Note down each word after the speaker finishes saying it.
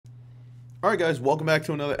Alright guys, welcome back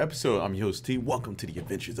to another episode. I'm your host T. Welcome to the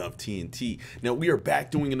Adventures of TNT. Now we are back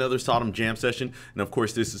doing another Sodom Jam session, and of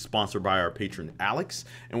course this is sponsored by our patron Alex,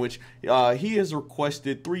 in which he has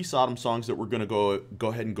requested 3 Sodom songs that we're going to go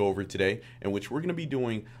ahead and go over today, in which we're going to be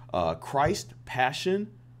doing Christ,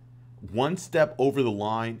 Passion, One Step Over the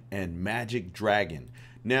Line, and Magic Dragon.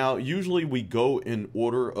 Now usually we go in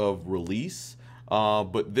order of release,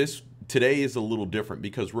 but today is a little different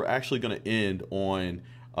because we're actually going to end on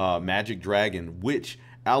Magic Dragon, which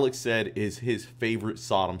Alex said is his favorite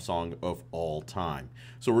Sodom song of all time.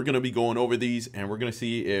 So we're going to be going over these, and we're going to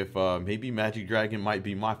see if maybe Magic Dragon might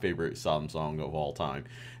be my favorite Sodom song of all time.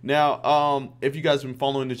 Now, if you guys have been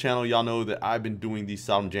following the channel, y'all know that I've been doing these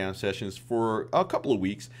Sodom Jam sessions for a couple of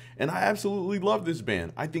weeks, and I absolutely love this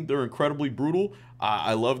band. I think they're incredibly brutal.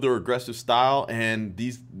 I love their aggressive style, and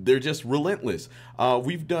they're just relentless.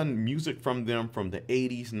 We've done music from them from the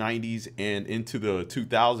 80s, 90s, and into the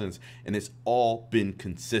 2000s, and it's all been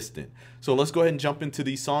consistent. So let's go ahead and jump into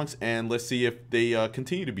these songs, and let's see if they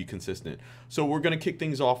continue to be consistent. So we're going to kick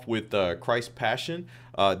things off with Christ Passion.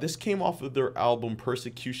 This came off of their album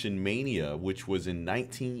Persecution Mania, which was in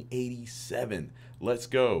 1987. Let's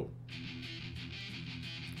go.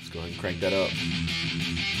 Let's go ahead and crank that up.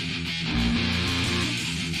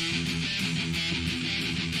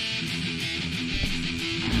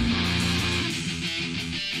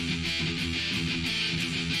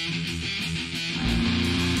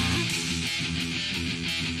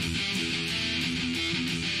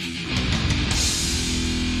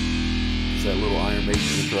 That little Iron Maiden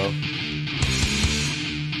intro.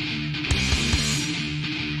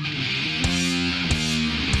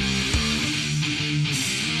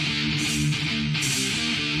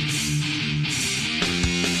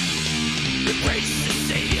 We praise the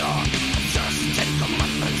Savior, observe the 10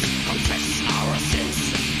 Commandments, confess our sins.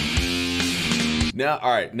 Now,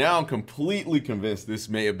 all right, now I'm completely convinced this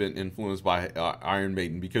may have been influenced by Iron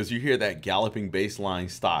Maiden, because you hear that galloping bass line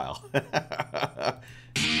style.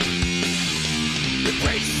 We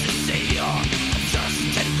praise the Savior, observe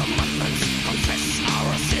the 10 Commandments, confess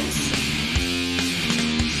our sins.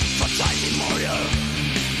 For time immemorial,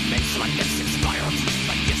 man's gets inspired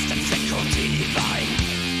by gifts and faculty divine.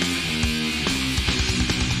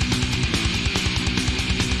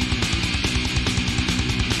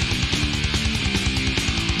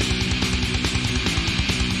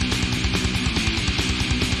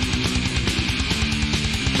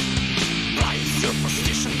 Blind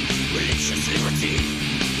superstition, religious liberty,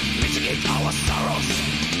 mitigate our sorrows.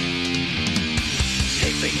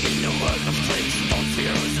 Living in a world of tricks, don't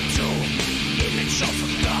fear the true image of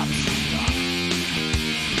God.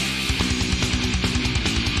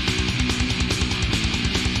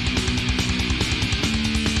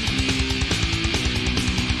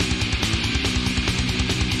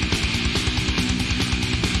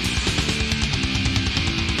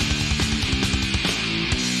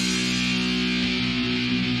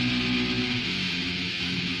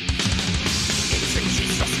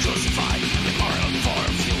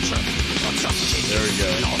 There we go.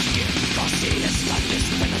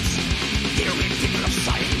 Here we people of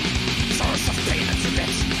Zion, source of pain and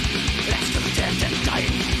regret, left to the dead and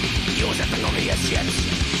dying, use the glory as yet.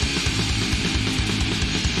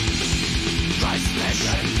 Christ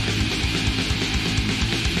Passion,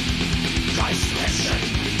 Christ Passion,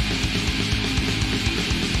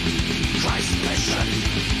 Christ Passion,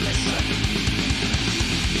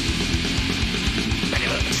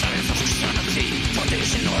 medieval science of Christianity,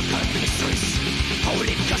 foundation or occult mysteries,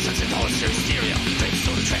 holy customs and all hysteria, traits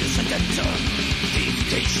to transcendental,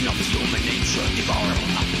 deification of human nature, devour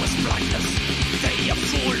up with blindness, they are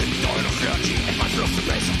fool and doil of clergy, and my flow the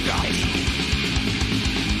grace of God.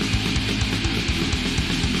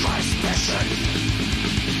 Christ Passion,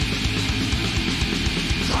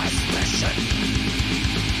 Christ Passion,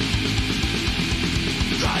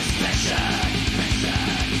 Christ Passion,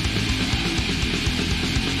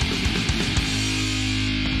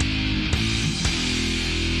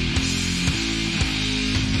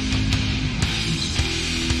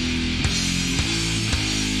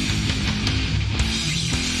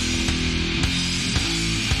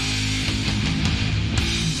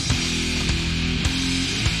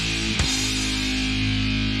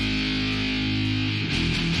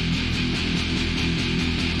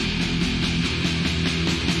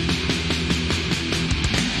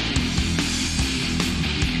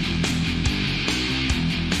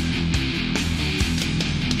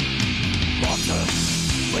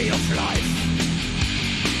 way of life,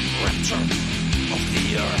 rapture of the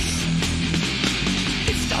earth.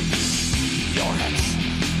 Lift up your heads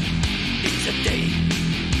in the day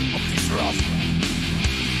of his wrath.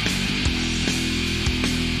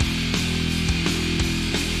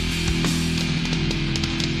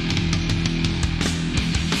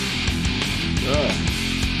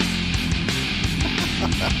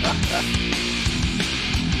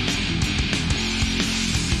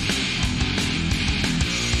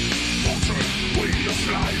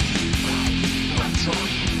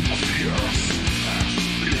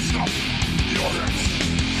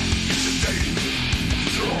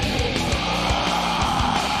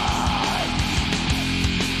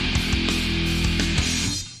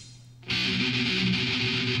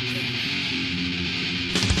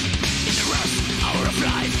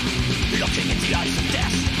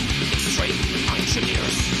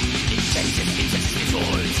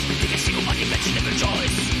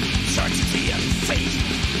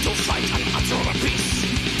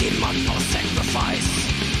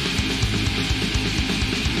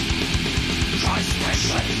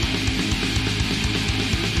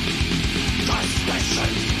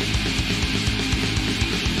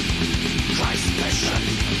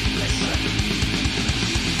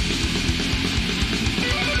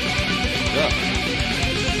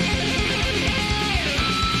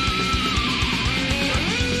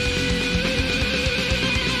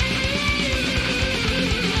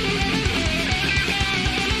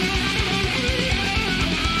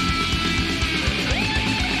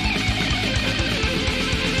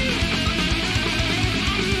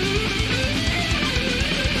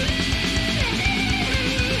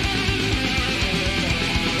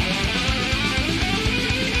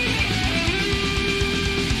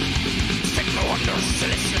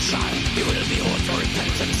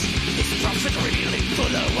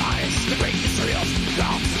 Otherwise, the great mystery of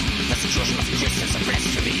God, persecution of Christians and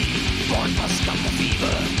blasphemy, born for scum of evil.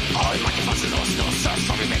 Almighty Father knows no source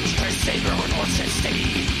for revenge, Christ Savior on all set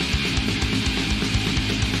steady.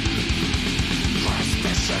 Christ's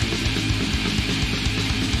passion.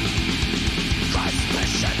 Christ's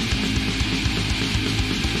passion.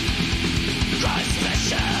 Christ's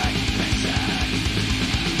passion.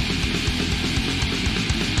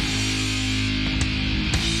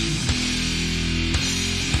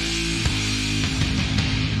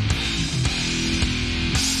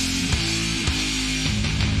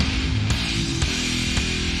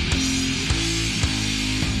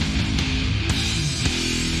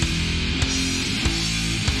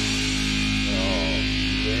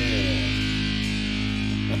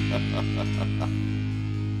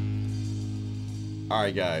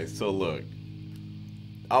 Alright guys, so look,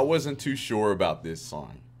 I wasn't too sure about this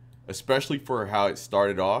song, especially for how it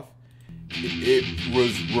started off. It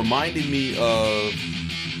was reminding me of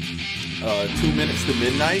 2 Minutes to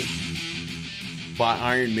Midnight by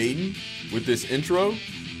Iron Maiden with this intro.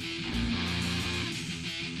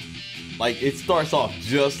 Like, it starts off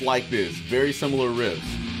just like this, very similar riffs.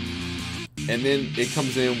 And then it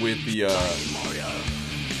comes in with the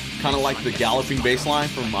kind of like the galloping bass line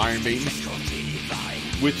from Iron Maiden,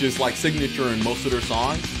 which is like signature in most of their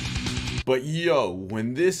songs. But yo,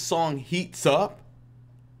 when this song heats up,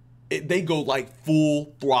 they go like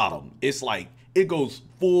full throttle. It's like it goes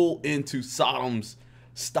full into Sodom's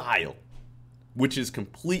style, which is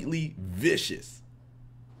completely vicious.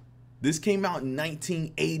 This came out in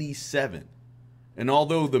 1987, and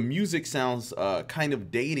although the music sounds kind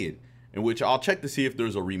of dated, in which I'll check to see if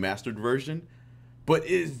there's a remastered version, but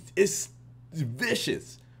it's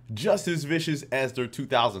vicious. Just as vicious as their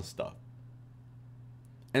 2000 stuff.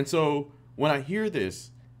 And so when I hear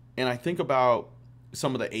this and I think about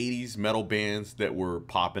some of the 80s metal bands that were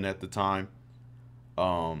popping at the time,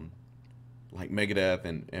 like Megadeth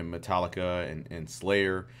and Metallica and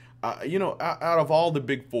Slayer, you know, out of all the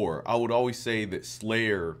big four, I would always say that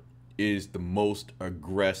Slayer is the most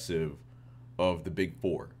aggressive of the big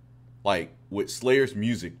four. Like with Slayer's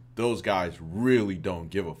music, those guys really don't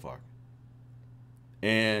give a fuck.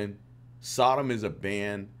 And Sodom is a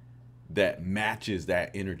band that matches that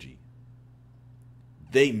energy.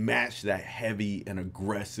 They match that heavy and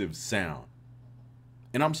aggressive sound.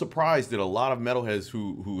 And I'm surprised that a lot of metalheads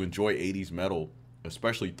who enjoy 80s metal,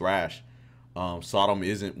 especially thrash, Sodom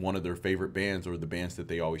isn't one of their favorite bands or the bands that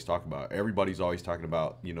they always talk about. Everybody's always talking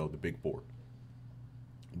about, you know, the big four.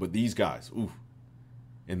 But these guys, oof,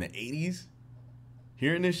 in the 80s,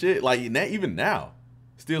 hearing this shit, like even now,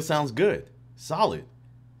 still sounds good. Solid.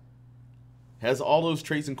 Has all those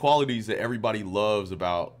traits and qualities that everybody loves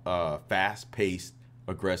about fast-paced,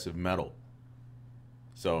 aggressive metal.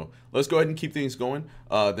 So let's go ahead and keep things going.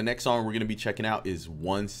 The next song we're going to be checking out is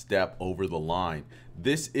One Step Over the Line.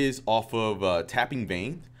 This is off of Tapping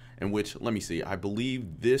Vein, in which, let me see, I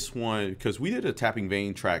believe this one, because we did a Tapping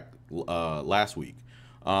Vein track last week.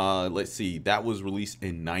 Let's see, that was released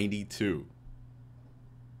in '92.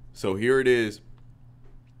 So here it is,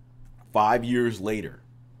 5 years later.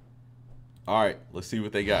 All right, let's see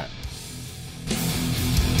what they got. Here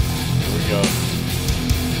we go.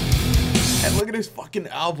 And look at this fucking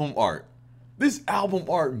album art. This album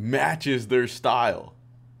art matches their style.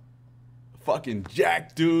 Fucking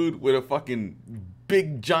jack dude with a fucking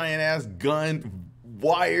big giant ass gun,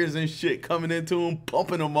 wires and shit coming into him,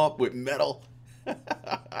 pumping him up with metal.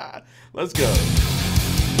 Let's go.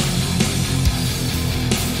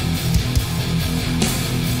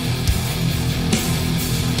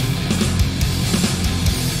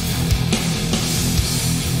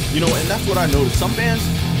 You know, and that's what I noticed. Some bands,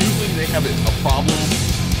 usually they have a problem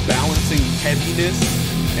balancing heaviness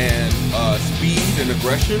and speed and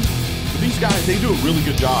aggression. But these guys, they do a really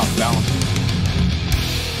good job balancing.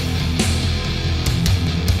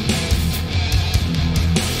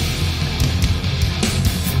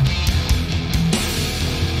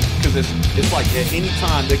 Because it's like at any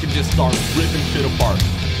time they can just start ripping shit apart.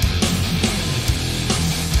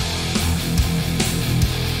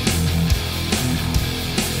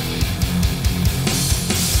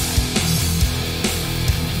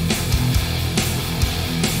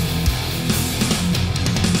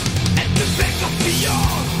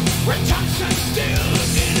 Where time stands still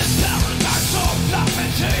in this paradise of life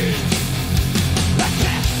and hate. Like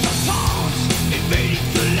cats of sounds invading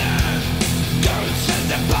the land. Girls and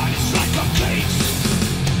their bodies like cupcakes.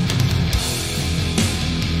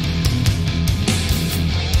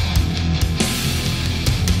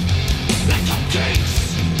 Like cupcakes.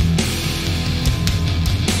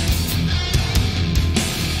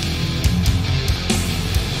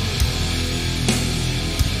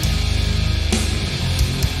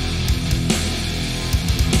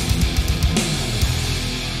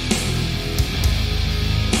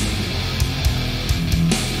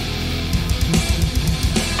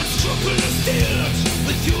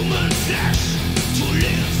 flesh to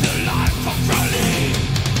live the life of rally,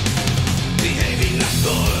 behaving like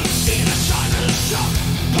fools in a shining shop,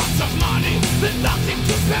 lots of money but nothing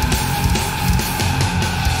to pay.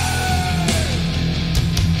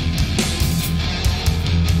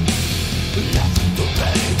 Nothing to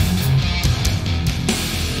pay.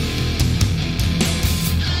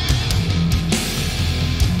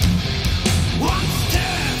 One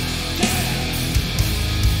step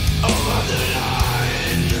over the line.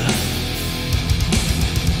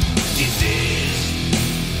 Disease,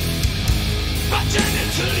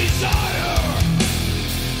 genital desire.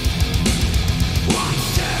 One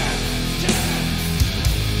step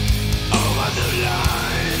over the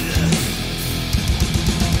line.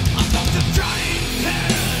 Above the frying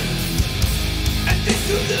pan and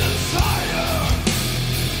into the fire.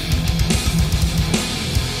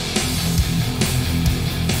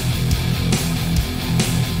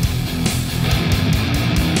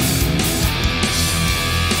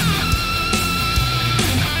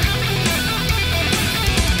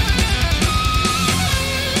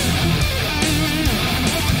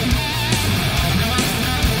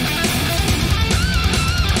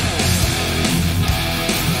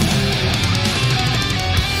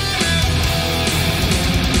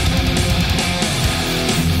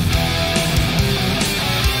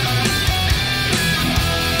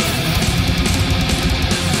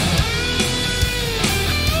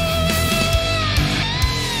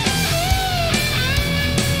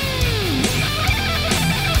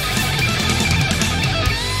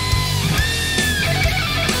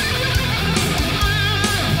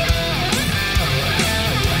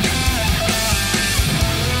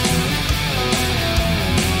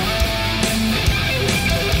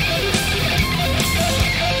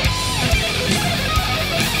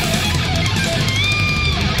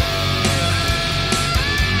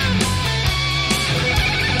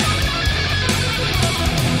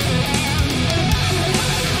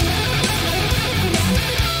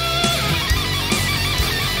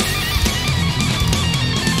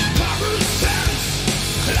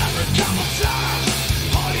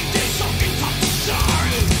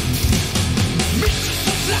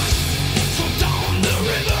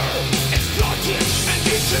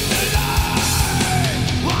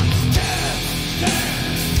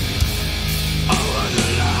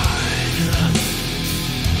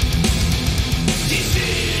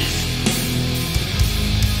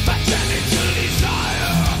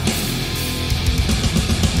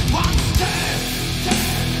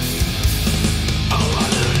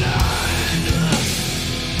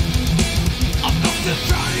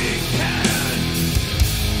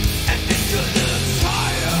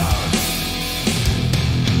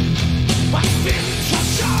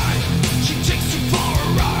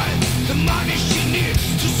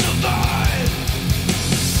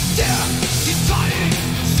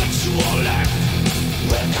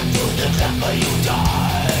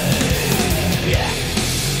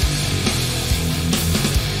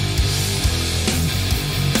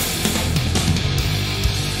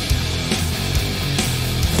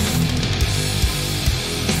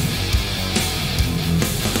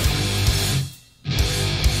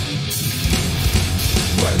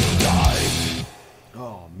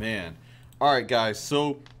 All right, guys.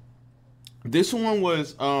 So this one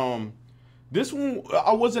was this one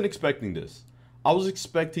I wasn't expecting this. I was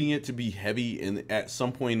expecting it to be heavy, and at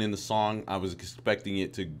some point in the song, I was expecting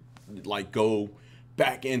it to like go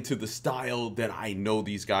back into the style that I know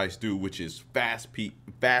these guys do, which is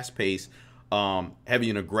fast-paced, heavy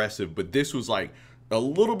and aggressive. But this was like a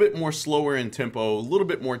little bit more slower in tempo, a little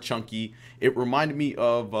bit more chunky. It reminded me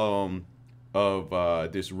of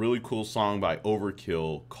this really cool song by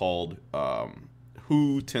Overkill called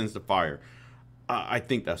Who Tends the Fire. I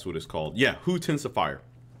think that's what it's called. Yeah, Who Tends the Fire.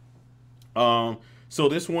 So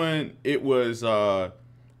this one, it was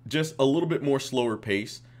just a little bit more slower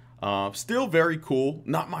pace. Still very cool.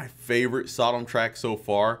 Not my favorite SODOM track so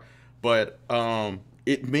far, but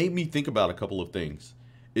it made me think about a couple of things.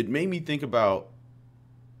 It made me think about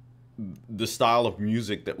the style of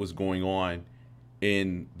music that was going on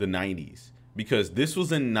in the 90s. Because this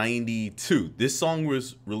was in 92. This song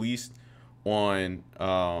was released on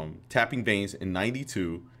Tapping Veins in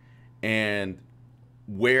 92, and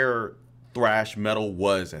where thrash metal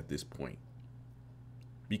was at this point.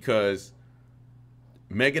 Because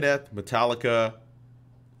Megadeth, Metallica,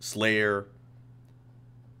 Slayer,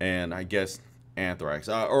 and I guess Anthrax,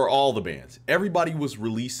 or all the bands, everybody was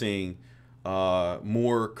releasing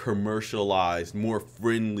more commercialized, more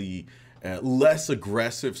friendly, less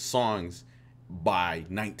aggressive songs by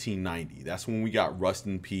 1990. That's when we got Rust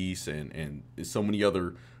in Peace and so many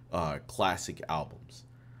other classic albums.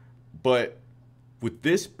 But with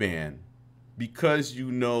this band, because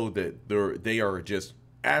you know that they are just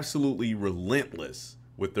absolutely relentless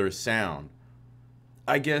with their sound,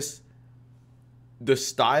 I guess the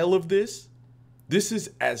style of this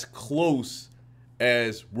is as close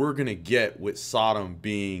as we're gonna get with Sodom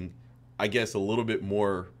being, I guess, a little bit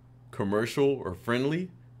more commercial or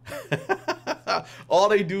friendly. All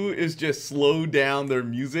they do is just slow down their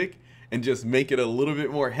music and just make it a little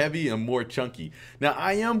bit more heavy and more chunky. Now,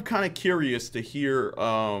 I am kind of curious to hear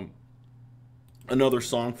another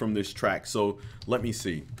song from this track, so let me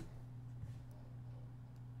see.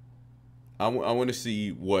 I want to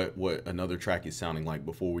see what another track is sounding like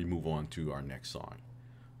before we move on to our next song.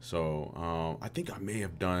 So I think I may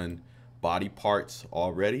have done Body Parts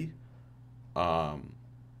already,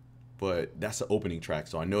 but that's the opening track,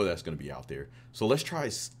 so I know that's going to be out there. So let's try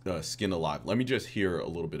Skin Alive. Let me just hear a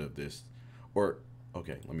little bit of this. Or,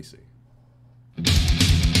 okay, let me see.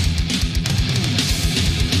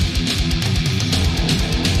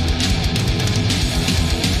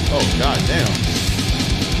 Oh, god damn.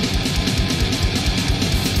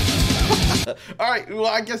 All right, well,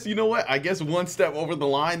 I guess, you know what? I guess One Step Over the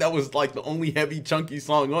Line, that was like the only heavy, chunky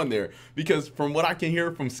song on there. Because from what I can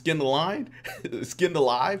hear from Skin Alive, it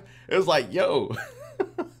was like, yo,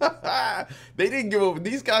 they didn't give a,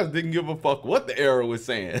 these guys didn't give a fuck what the era was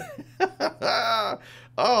saying.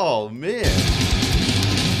 Oh, man.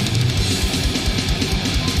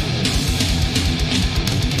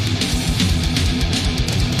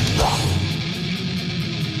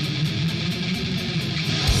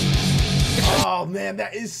 Oh man,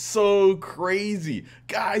 that is so crazy.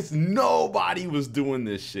 Guys, nobody was doing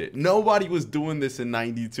this shit. Nobody was doing this in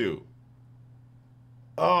 92.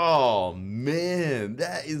 Oh man,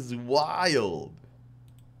 that is wild.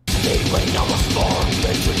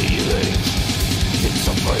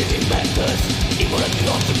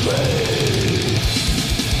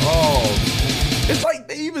 Oh, it's like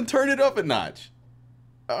they even turn it up a notch.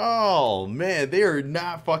 Oh man, they are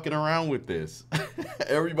not fucking around with this.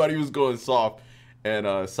 Everybody was going soft,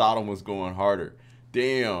 and Sodom was going harder.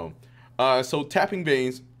 Damn. So Tapping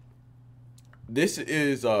Veins. This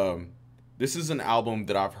is an album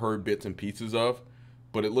that I've heard bits and pieces of,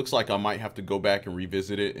 but it looks like I might have to go back and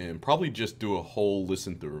revisit it and probably just do a whole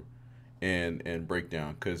listen through and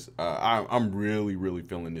breakdown, because I'm really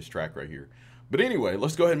feeling this track right here. But anyway,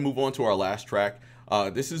 let's go ahead and move on to our last track.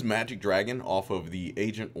 This is Magic Dragon off of the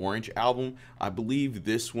Agent Orange album. I believe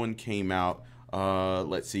this one came out,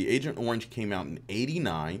 let's see, Agent Orange came out in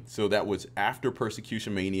 '89, so that was after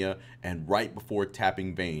Persecution Mania and right before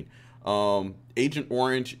Tapping Vein. Agent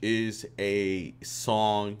Orange is a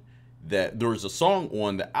song that, there's a song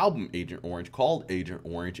on the album Agent Orange called Agent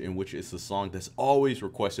Orange, in which it's a song that's always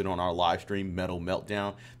requested on our live stream, Metal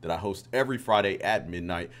Meltdown, that I host every Friday at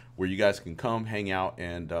midnight, where you guys can come hang out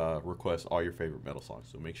and request all your favorite metal songs.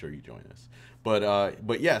 So make sure you join us.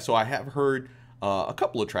 But yeah, so I have heard a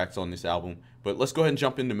couple of tracks on this album, but let's go ahead and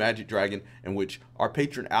jump into Magic Dragon, in which our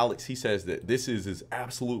patron Alex, he says that this is his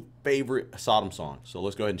absolute favorite Sodom song. So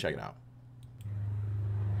let's go ahead and check it out.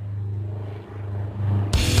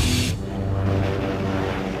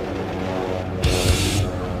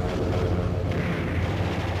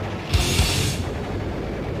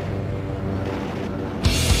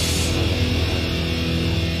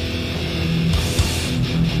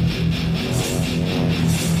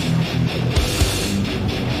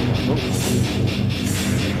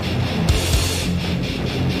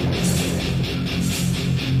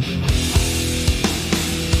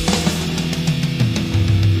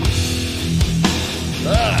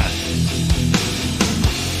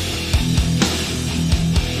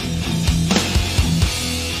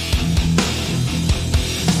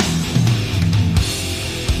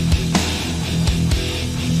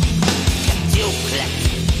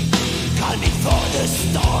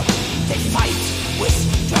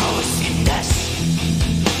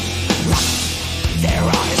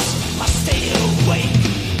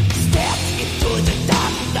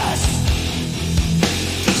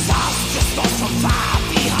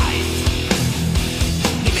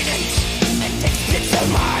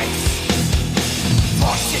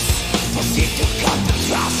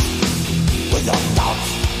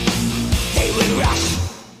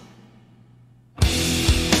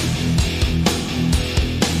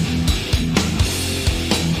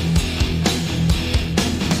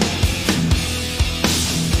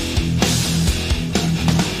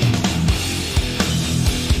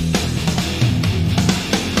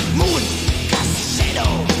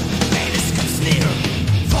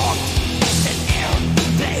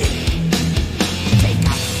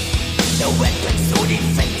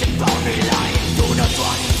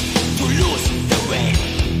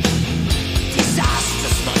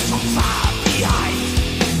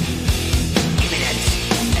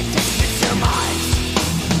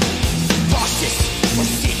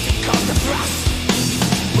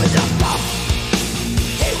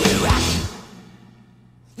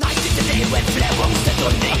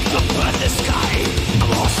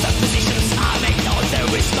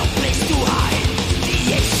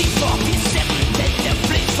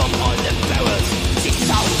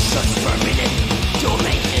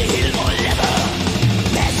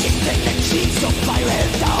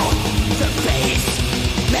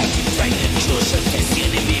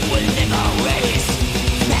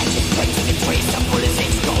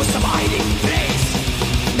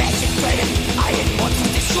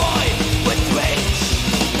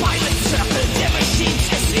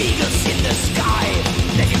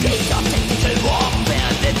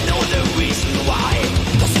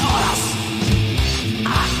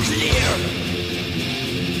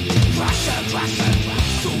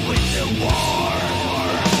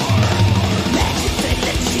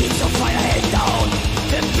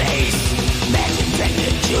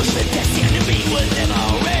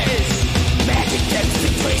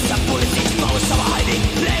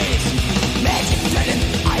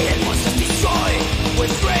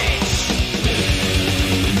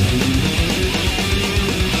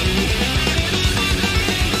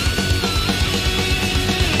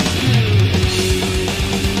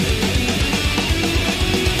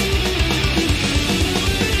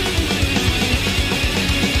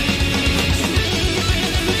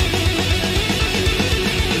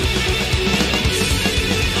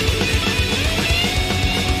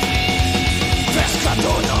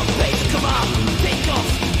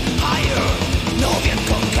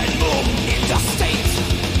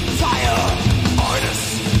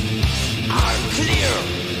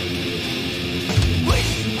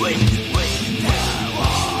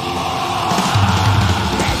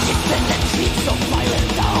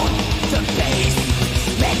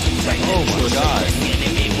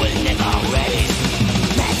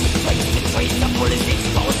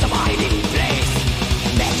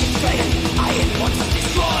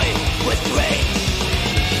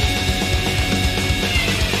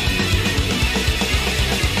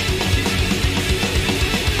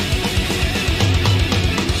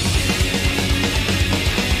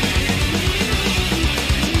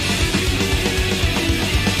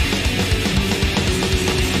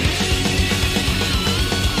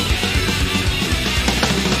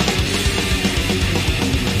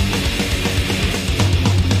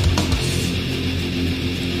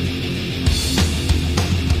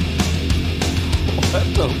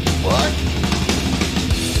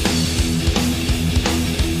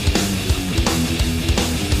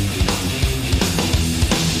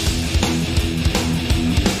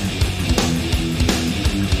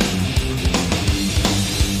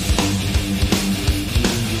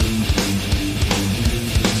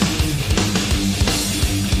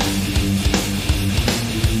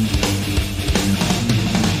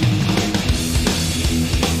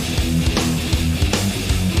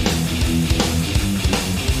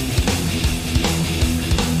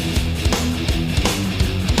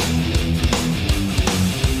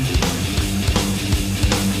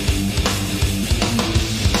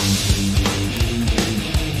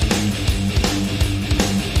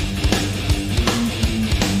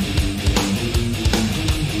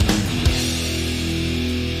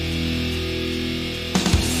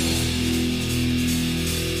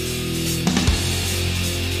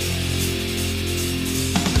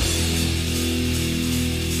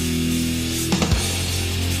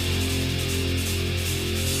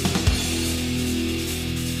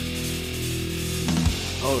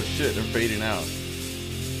 Oh shit, they're fading out.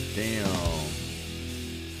 Damn.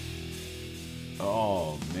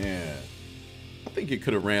 Oh man. I think it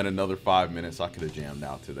could have ran another 5 minutes. I could have jammed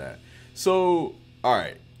out to that. So,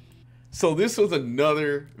 alright. So this was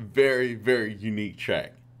another very, very unique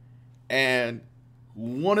track. And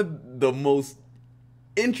one of the most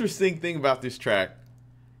interesting thing about this track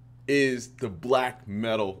is the black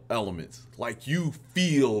metal elements. Like, you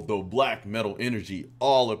feel the black metal energy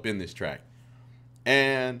all up in this track.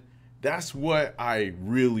 And that's what I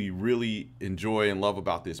really, really enjoy and love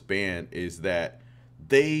about this band, is that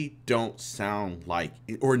they don't sound like,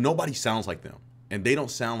 or nobody sounds like them, and they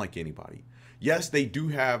don't sound like anybody. Yes, they do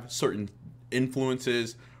have certain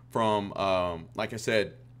influences from, like I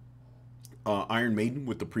said, Iron Maiden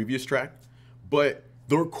with the previous track, but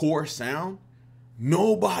their core sound,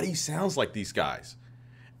 nobody sounds like these guys.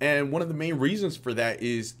 And one of the main reasons for that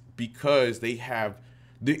is because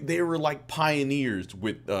they were like pioneers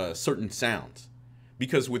with certain sounds.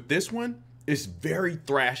 Because with this one, it's very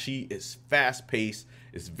thrashy, it's fast paced,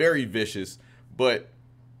 it's very vicious, but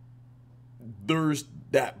there's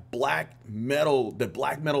that black metal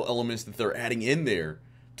elements that they're adding in there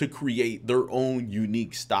to create their own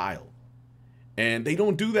unique style. And they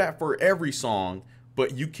don't do that for every song,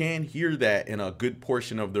 but you can hear that in a good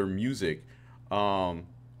portion of their music, them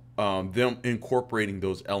incorporating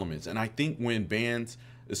those elements. And I think when bands,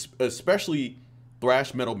 especially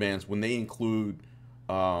thrash metal bands, when they include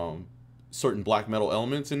certain black metal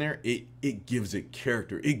elements in there, it gives it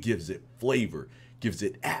character, it gives it flavor, gives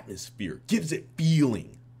it atmosphere, gives it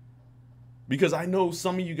feeling. Because I know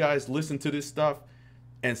some of you guys listen to this stuff,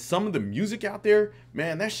 and some of the music out there,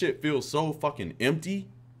 man, that shit feels so fucking empty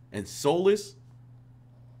and soulless.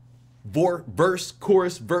 Verse,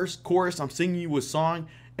 chorus, I'm singing you a song,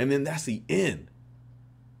 and then that's the end.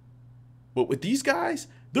 But with these guys,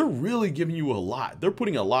 they're really giving you a lot. They're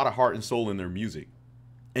putting a lot of heart and soul in their music.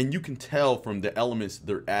 And you can tell from the elements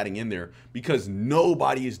they're adding in there, because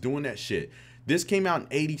nobody is doing that shit. This came out in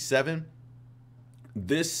 '87.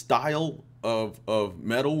 This style of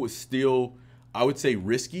metal was still, I would say,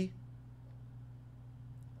 risky,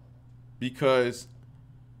 because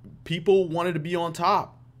people wanted to be on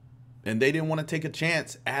top and they didn't want to take a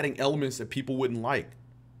chance adding elements that people wouldn't like.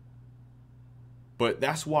 But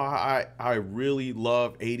that's why I really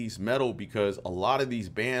love 80s metal, because a lot of these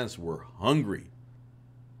bands were hungry.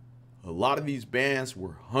 A lot of these bands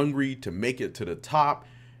were hungry to make it to the top.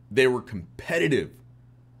 They were competitive.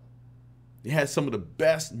 They had some of the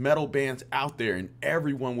best metal bands out there, and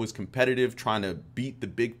everyone was competitive, trying to beat the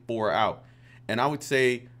big four out. And I would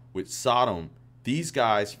say with SODOM, these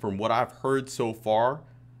guys, from what I've heard so far,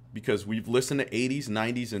 because we've listened to 80s,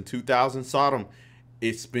 90s, and 2000 SODOM,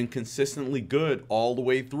 it's been consistently good all the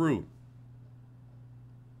way through.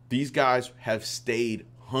 These guys have stayed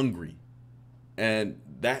hungry, and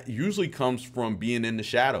that usually comes from being in the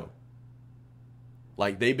shadow.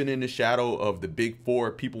 Like, they've been in the shadow of the big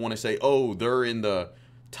four. People want to say, oh, they're in the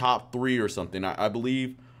top 3 or something. I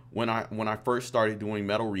believe when I first started doing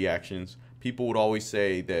metal reactions, people would always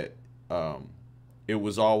say that it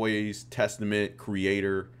was always Testament,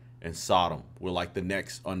 Creator, and SODOM were like the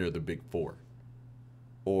next under the big four.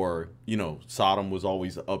 Or, you know, SODOM was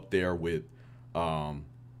always up there with, I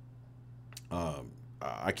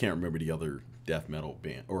can't remember the other death metal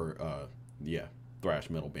band, or thrash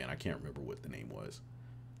metal band. I can't remember what the name was.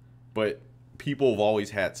 But people have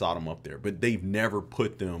always had SODOM up there, but they've never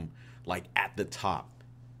put them like at the top.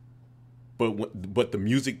 But the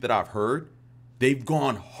music that I've heard, they've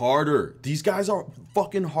gone harder. These guys are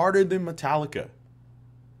fucking harder than Metallica.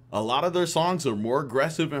 A lot of their songs are more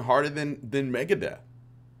aggressive and harder than Megadeth.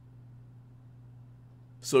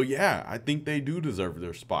 So yeah, I think they do deserve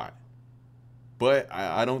their spot. But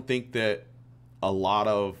I don't think that a lot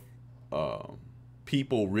of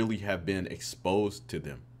people really have been exposed to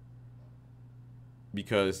them.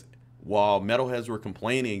 Because while metalheads were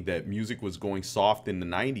complaining that music was going soft in the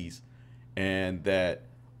 90s, and that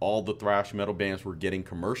all the thrash metal bands were getting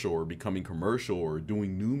commercial or becoming commercial or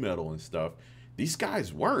doing new metal and stuff, these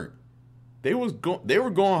guys weren't. They were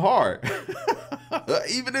going hard.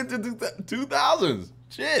 Even into the 2000s.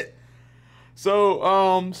 Shit. So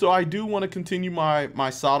I do want to continue my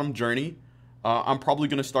SODOM journey. I'm probably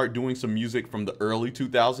going to start doing some music from the early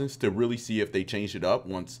 2000s to really see if they changed it up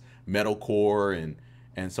once metalcore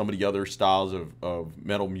and some of the other styles of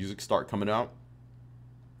metal music start coming out.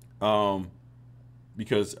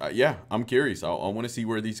 Because yeah, I'm curious. I want to see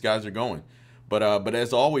where these guys are going. But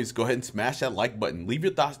as always, go ahead and smash that like button. Leave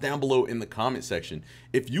your thoughts down below in the comment section.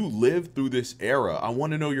 If you lived through this era, I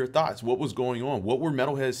want to know your thoughts. What was going on? What were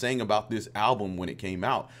metalheads saying about this album when it came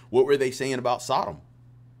out? What were they saying about SODOM?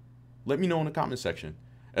 Let me know in the comment section.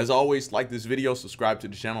 As always, like this video, subscribe to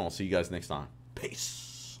the channel. I'll see you guys next time. Peace.